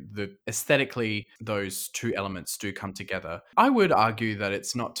ghosts. So aesthetically, those two elements do come together. I would argue that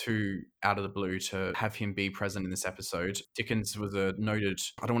it's not too out of the blue to have him be present in this episode. Dickens was a noted,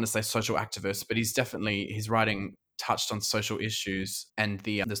 I don't want to say social activist, but his writing touched on social issues and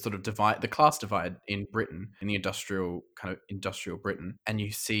the sort of divide, the class divide in Britain, in the industrial Britain. And you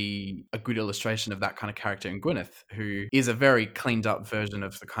see a good illustration of that kind of character in Gwyneth, who is a very cleaned up version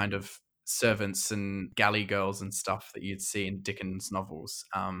of the kind of servants and galley girls and stuff that you'd see in Dickens novels.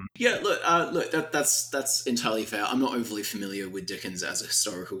 Look, that's entirely fair. I'm not overly familiar with Dickens as a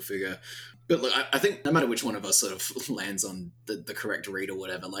historical figure. But look, I think no matter which one of us sort of lands on the correct read or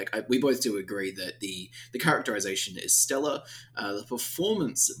whatever, we both do agree that the characterization is stellar. The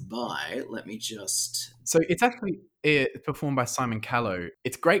performance by, So it's actually performed by Simon Callow.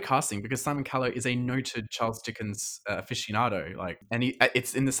 It's great casting because Simon Callow is a noted Charles Dickens aficionado. And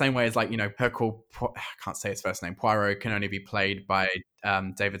it's in the same way as Hercule, I can't say his first name, Poirot can only be played by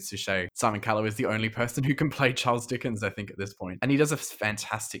David Suchet. Simon Callow is the only person who can play Charles Dickens, I think, at this point. And he does a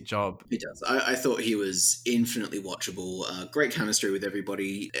fantastic job. He does. I thought he was infinitely watchable. Great chemistry with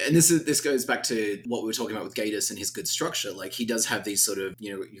everybody. And this goes back to what we were talking about with Gatiss and his good structure. Like, he does have these sort of,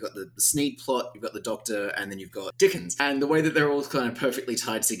 you've got the Sneed plot, you've got the Doctor, and then you've got Dickens. And the way that they're all kind of perfectly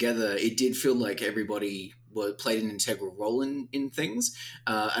tied together, it did feel like everybody played an integral role in things.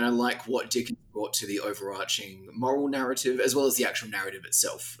 And I like what Dickens brought to the overarching moral narrative as well as the actual narrative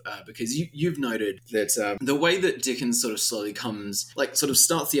itself. Because you've noted that the way that Dickens sort of slowly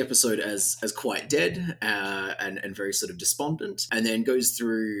starts the episode as quite dead and very sort of despondent, and then goes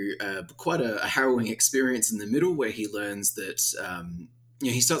through quite a harrowing experience in the middle where he learns that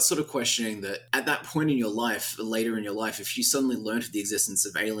he starts sort of questioning that at that point in your life, later in your life, if you suddenly learned of the existence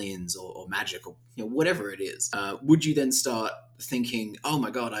of aliens or magic or whatever it is, would you then start thinking, oh my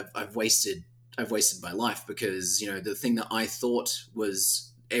God, I've wasted my life because the thing that I thought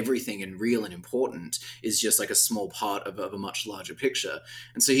was everything and real and important is just like a small part of a much larger picture.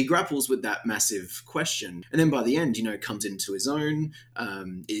 And so he grapples with that massive question. And then by the end, comes into his own,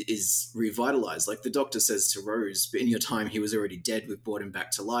 is revitalized. Like the Doctor says to Rose, but in your time, he was already dead. We've brought him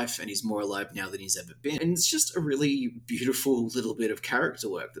back to life and he's more alive now than he's ever been. And it's just a really beautiful little bit of character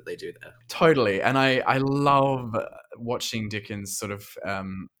work that they do there. Totally. And I love watching Dickens sort of,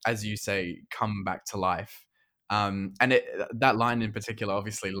 as you say, come back to life. And that line in particular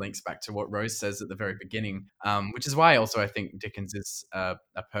obviously links back to what Rose says at the very beginning, which is why also I think Dickens is a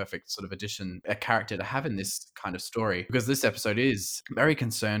perfect sort of addition, a character to have in this kind of story, because this episode is very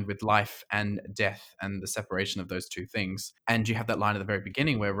concerned with life and death and the separation of those two things. And you have that line at the very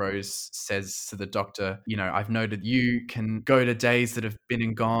beginning where Rose says to the Doctor, I've noted you can go to days that have been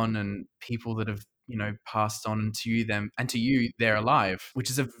and gone and people that have passed on to you, and to you they're alive, which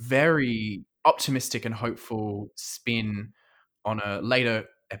is a very optimistic and hopeful spin on a later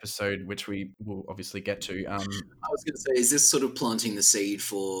episode, which we will obviously get to. I was going to say, is this sort of planting the seed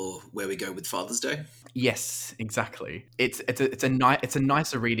for where we go with Father's Day? Yes, exactly. It's a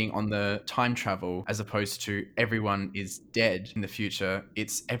nicer reading on the time travel as opposed to everyone is dead in the future.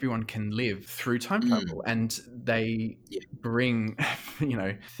 It's everyone can live through time travel, and they bring,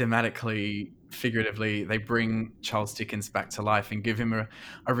 thematically, figuratively, they bring Charles Dickens back to life and give him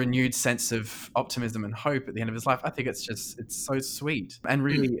a renewed sense of optimism and hope at the end of his life. I think it's so sweet, and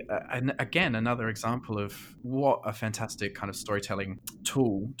really, and again, another example of what a fantastic kind of storytelling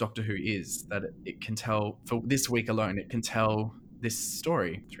tool Doctor Who is, that it can tell, for this week alone, it can tell this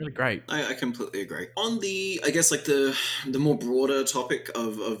story. It's really great. I completely agree. On the, I guess, like the more broader topic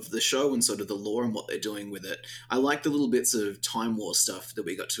of the show and sort of the lore and what they're doing with it, I like the little bits of Time War stuff that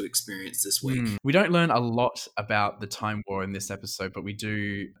we got to experience this week. We don't learn a lot about the Time War in this episode, but we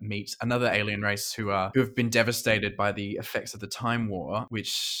do meet another alien race who have been devastated by the effects of the Time War,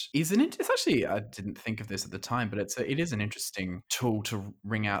 which is it's actually, I didn't think of this at the time, but it is an interesting tool to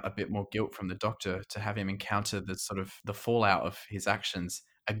wring out a bit more guilt from the Doctor, to have him encounter the sort of the fallout of his actions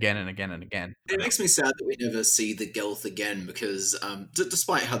again and again and again. It makes me sad that we never see the Gelth again, because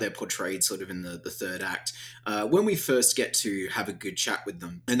despite how they're portrayed sort of in the third act, when we first get to have a good chat with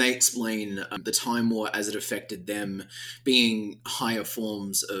them and they explain the Time War as it affected them being higher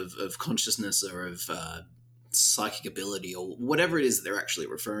forms of consciousness or of psychic ability or whatever it is that they're actually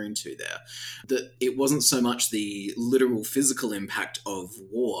referring to there, that it wasn't so much the literal physical impact of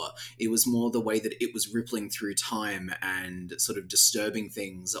war, it was more the way that it was rippling through time and sort of disturbing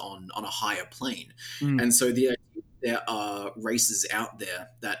things on a higher plane. And so the idea there are races out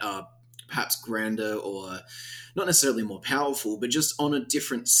there that are perhaps grander or not necessarily more powerful, but just on a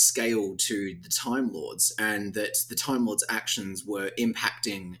different scale to the Time Lords, and that the Time Lords' actions were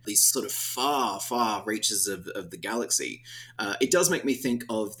impacting these sort of far, far reaches of the galaxy. It does make me think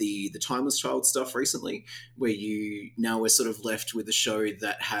of the Timeless Child stuff recently, where you now we're sort of left with a show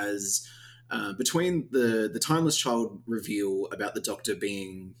that has between the Timeless Child reveal about the Doctor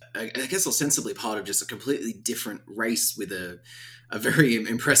being, I guess, ostensibly part of just a completely different race with a very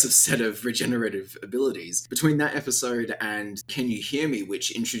impressive set of regenerative abilities. Between that episode and Can You Hear Me,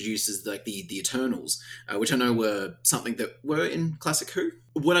 which introduces like the Eternals, which I know were something that were in classic Who.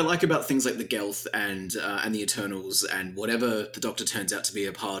 What I like about things like the Gelth and the Eternals and whatever the Doctor turns out to be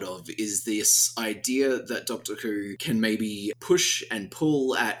a part of is this idea that Doctor Who can maybe push and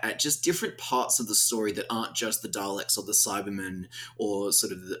pull at just different parts of the story that aren't just the Daleks or the Cybermen or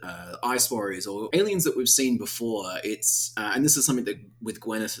sort of the Ice Warriors or aliens that we've seen before. It's and this is something that with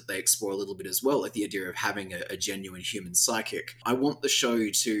Gwyneth that they explore a little bit as well, like the idea of having a genuine human psychic. I want the show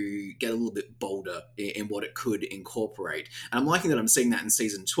to get a little bit bolder in what it could incorporate, and I'm liking that I'm seeing that in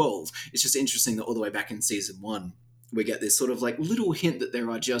season 12. It's just interesting that all the way back in season 1 we get this sort of like little hint that there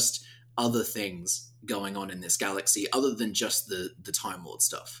are just other things going on in this galaxy other than just the Time Lord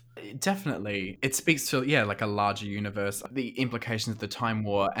stuff. Definitely. It speaks to, like a larger universe, the implications of the Time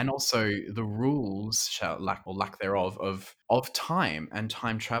War, and also the rules, lack thereof, of time and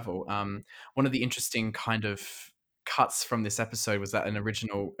time travel. One of the interesting kind of cuts from this episode was that an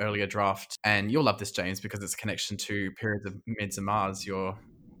original earlier draft, and you'll love this, James, because it's a connection to Periods of Mids and Mars, your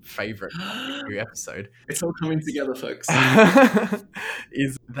favorite episode. It's all coming together, folks.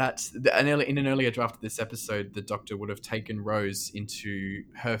 Is that in an earlier draft of this episode, the Doctor would have taken Rose into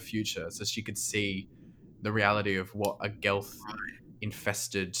her future so she could see the reality of what a Gelth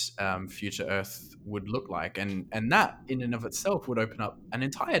infested future Earth would look like, and that in and of itself would open up an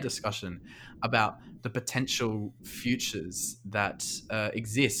entire discussion about the potential futures that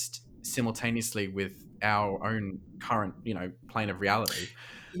exist simultaneously with our own current plane of reality.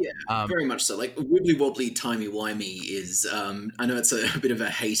 Yeah, Um, very much so. Like wibbly wobbly, timey wimey is. I know it's a bit of a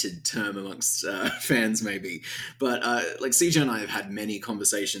hated term amongst fans, maybe, but like CJ and I have had many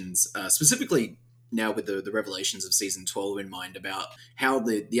conversations, specifically now with the revelations of season 12 in mind, about how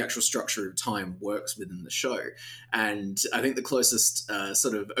the actual structure of time works within the show. And I think the closest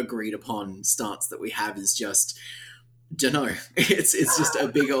sort of agreed upon stance that we have is just, don't know. It's just a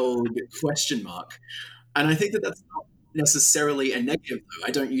big old question mark. And I think that that's not necessarily a negative, though.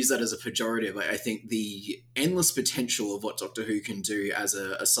 I don't use that as a pejorative. I think the endless potential of what Doctor Who can do as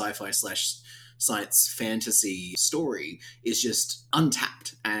a sci-fi slash science fantasy story is just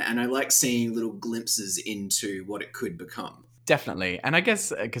untapped. And I like seeing little glimpses into what it could become. Definitely. And I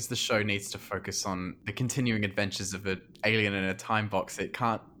guess because the show needs to focus on the continuing adventures of an alien in a time box, it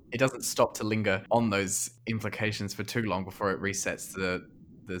doesn't stop to linger on those implications for too long before it resets the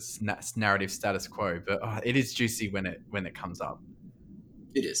narrative status quo. But it is juicy when it comes up.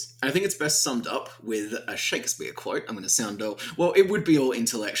 It is. I think it's best summed up with a Shakespeare quote. I'm going to sound all... Well, it would be all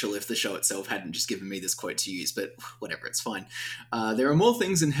intellectual if the show itself hadn't just given me this quote to use, but whatever, it's fine. There are more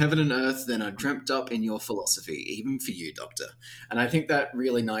things in heaven and earth than are dreamt up in your philosophy, even for you, Doctor. And I think that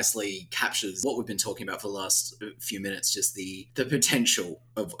really nicely captures what we've been talking about for the last few minutes, just the potential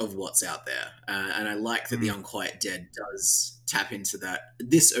of what's out there. And I like that The Unquiet Dead does tap into that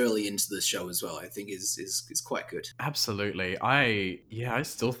this early into the show as well. I think is quite good. Absolutely. I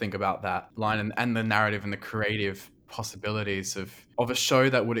still think about that line and the narrative and the creative possibilities of a show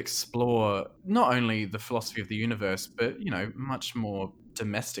that would explore not only the philosophy of the universe, but much more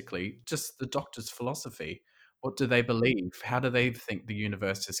domestically, just the Doctor's philosophy. What do they believe? How do they think the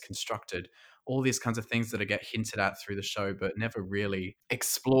universe is constructed? All these kinds of things that get hinted at through the show, but never really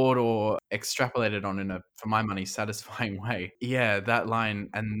explored or extrapolated on in a, for my money, satisfying way. Yeah, that line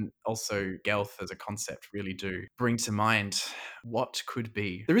and also Gelth as a concept really do bring to mind what could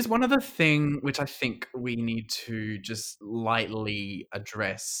be. There is one other thing which I think we need to just lightly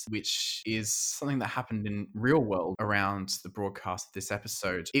address, which is something that happened in real world around the broadcast of this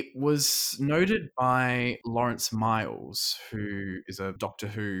episode. It was noted by Lawrence Miles, who is a Doctor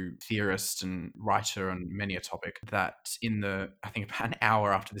Who theorist and writer on many a topic, that I think about an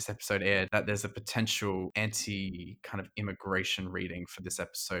hour after this episode aired, that there's a potential anti kind of immigration reading for this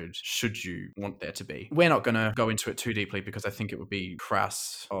episode, should you want there to be. We're not going to go into it too deeply because I think it would be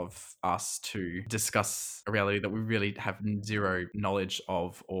crass of us to discuss a reality that we really have zero knowledge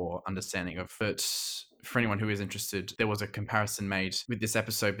of or understanding of. But for anyone who is interested, there was a comparison made with this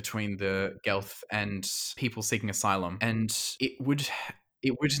episode between the Gelth and people seeking asylum, and it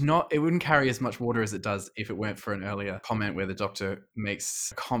wouldn't carry as much water as it does if it weren't for an earlier comment where the Doctor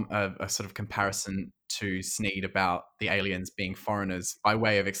makes a sort of comparison to Sneed about the aliens being foreigners by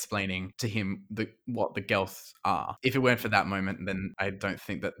way of explaining to him what the Gelth are. If it weren't for that moment, then I don't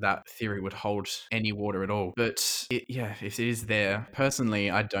think that theory would hold any water at all. But if it is there, personally,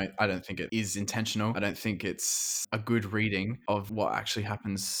 I don't think it is intentional. I don't think it's a good reading of what actually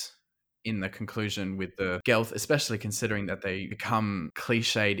happens in the conclusion with the Gelth, especially considering that they become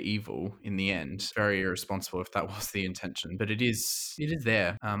cliched evil in the end. Very irresponsible if that was the intention, but it is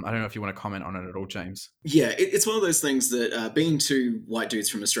there. I don't know if you want to comment on it at all, James. Yeah, it's one of those things that being two white dudes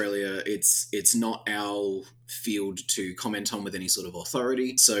from Australia, it's not our field to comment on with any sort of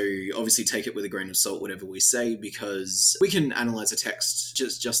authority. So obviously take it with a grain of salt, whatever we say, because we can analyze a text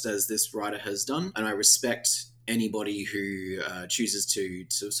just as this writer has done, and I respect anybody who chooses to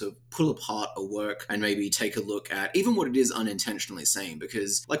sort of pull apart a work and maybe take a look at even what it is unintentionally saying,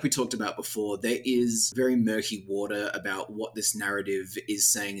 because like we talked about before, there is very murky water about what this narrative is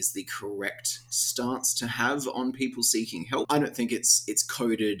saying is the correct stance to have on people seeking help. I don't think it's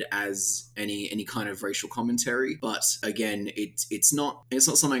coded as any kind of racial commentary, but again, it's not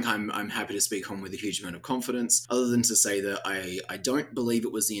something I'm happy to speak on with a huge amount of confidence, other than to say that I don't believe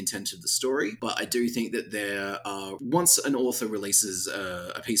it was the intent of the story, but I do think that once an author releases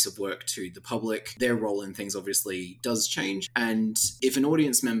a piece of work to the public, their role in things obviously does change. And if an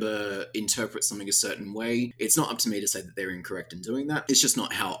audience member interprets something a certain way, it's not up to me to say that they're incorrect in doing that. It's just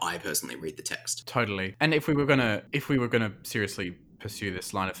not how I personally read the text. Totally. And if we were gonna seriously pursue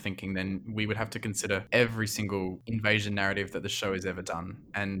this line of thinking, then we would have to consider every single invasion narrative that the show has ever done.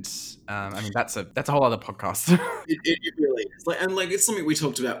 And I mean, that's a whole other podcast. It really is. It's something we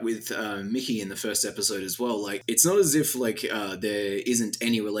talked about with Mickey in the first episode as well. Like, it's not as if there isn't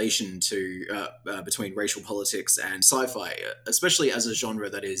any relation to between racial politics and sci-fi, especially as a genre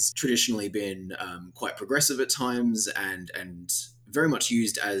that has traditionally been quite progressive at times and very much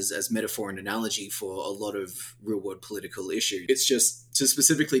used as metaphor and analogy for a lot of real-world political issues. It's just to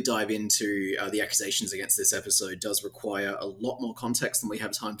specifically dive into the accusations against this episode does require a lot more context than we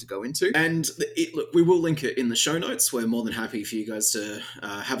have time to go into. And look, we will link it in the show notes. We're more than happy for you guys to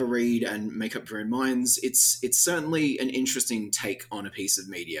have a read and make up your own minds. It's certainly an interesting take on a piece of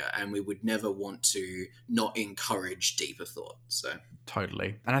media, and we would never want to not encourage deeper thought. So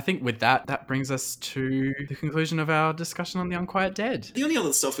totally. And I think with that brings us to the conclusion of our discussion on The Unquiet Dead. The only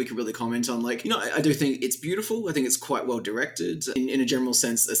other stuff we could really comment on, I do think it's beautiful. I think it's quite well directed. In a general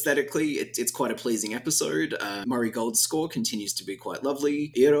sense, aesthetically, it's quite a pleasing episode. Murray Gold's score continues to be quite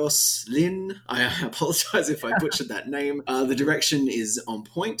lovely. Eros Lin, I apologize if I butchered that name. The direction is on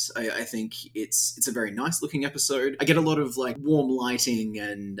point. I think it's a very nice looking episode. I get a lot of warm lighting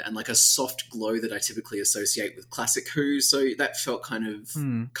and like a soft glow that I typically associate with classic Who, so that felt kind of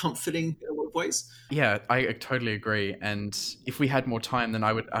comforting in a lot of ways. Yeah, I totally agree. And if we had more time, then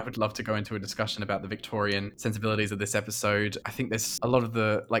I would love to go into a discussion about the Victorian sensibilities of this episode. I think there's a lot of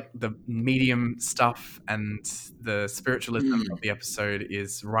the medium stuff and the spiritualism of the episode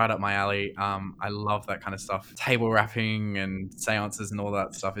is right up my alley. I love that kind of stuff. Table rapping and seances and all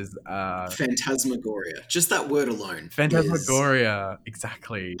that stuff is Phantasmagoria. Just that word alone. Phantasmagoria,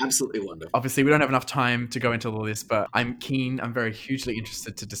 exactly. Absolutely wonderful. Obviously, we don't have enough time to go into all this, but I'm very hugely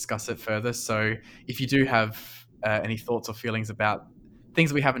interested to discuss it further. So if you do have any thoughts or feelings about things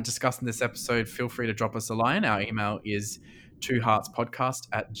that we haven't discussed in this episode, feel free to drop us a line. Our email is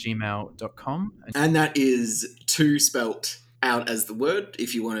twoheartspodcast@gmail.com. And that is two spelt out as the word.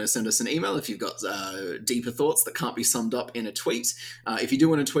 If you want to send us an email, if you've got deeper thoughts that can't be summed up in a tweet. If you do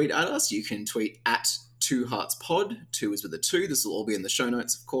want to tweet at us, you can tweet at Two Hearts Pod. 2 is with a 2. This will all be in the show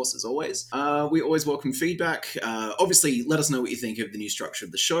notes, of course, as always. We always welcome feedback. Obviously, let us know what you think of the new structure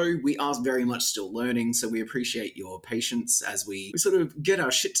of the show. We are very much still learning, so we appreciate your patience as we sort of get our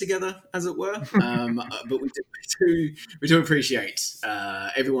shit together, as it were. But we do appreciate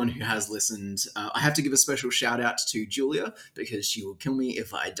everyone who has listened. I have to give a special shout out to Julia because she will kill me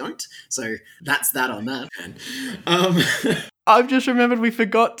if I don't. So that's that on that. I've just remembered we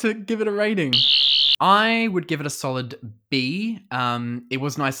forgot to give it a rating. I would give it a solid B. It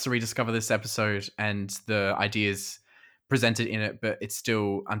was nice to rediscover this episode and the ideas presented in it, but it's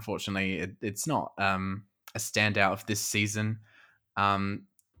still, unfortunately, it's not a standout of this season.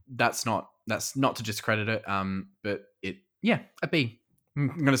 That's not to discredit it, but a B. I'm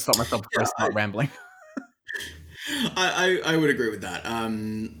going to stop myself before I start rambling. I would agree with that.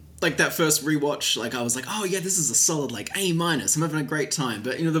 That first rewatch, I was like, oh yeah, this is a solid A-. I'm having a great time.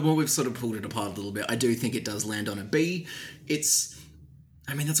 But the more we've sort of pulled it apart a little bit, I do think it does land on a B. That's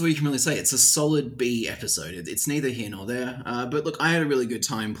all you can really say. It's a solid B episode. It's neither here nor there. But look, I had a really good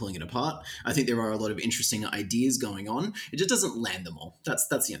time pulling it apart. I think there are a lot of interesting ideas going on. It just doesn't land them all. That's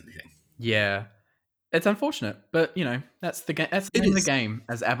the only thing. Yeah. It's unfortunate, but that's the game. That's the name of the game,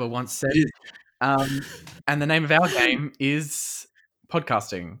 as ABBA once said. And the name of our game is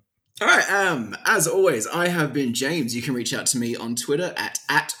podcasting. All right, as always, I have been James. You can reach out to me on Twitter at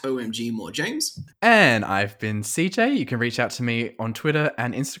OMGMoreJames. And I've been CJ. You can reach out to me on Twitter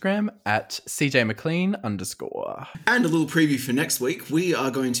and Instagram at CJMcLean_. And a little preview for next week. We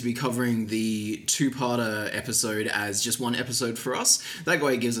are going to be covering the two-parter episode as just one episode for us. That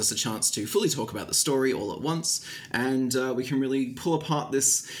way it gives us a chance to fully talk about the story all at once, and we can really pull apart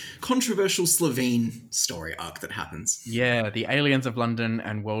this controversial Slovene story arc that happens. Yeah, the aliens of London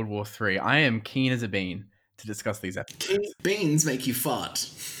and World War III. I am keen as a bean to discuss these episodes. Beans make you fart.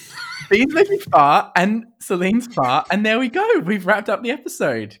 Beans make you fart, and Celine's fart, and there we go. We've wrapped up the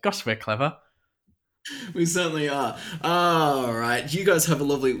episode. Gosh, we're clever. We certainly are. All right, you guys have a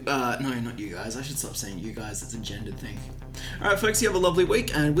lovely... no, not you guys. I should stop saying you guys. It's a gendered thing. All right, folks, you have a lovely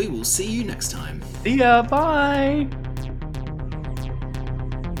week, and we will see you next time. See ya. Bye.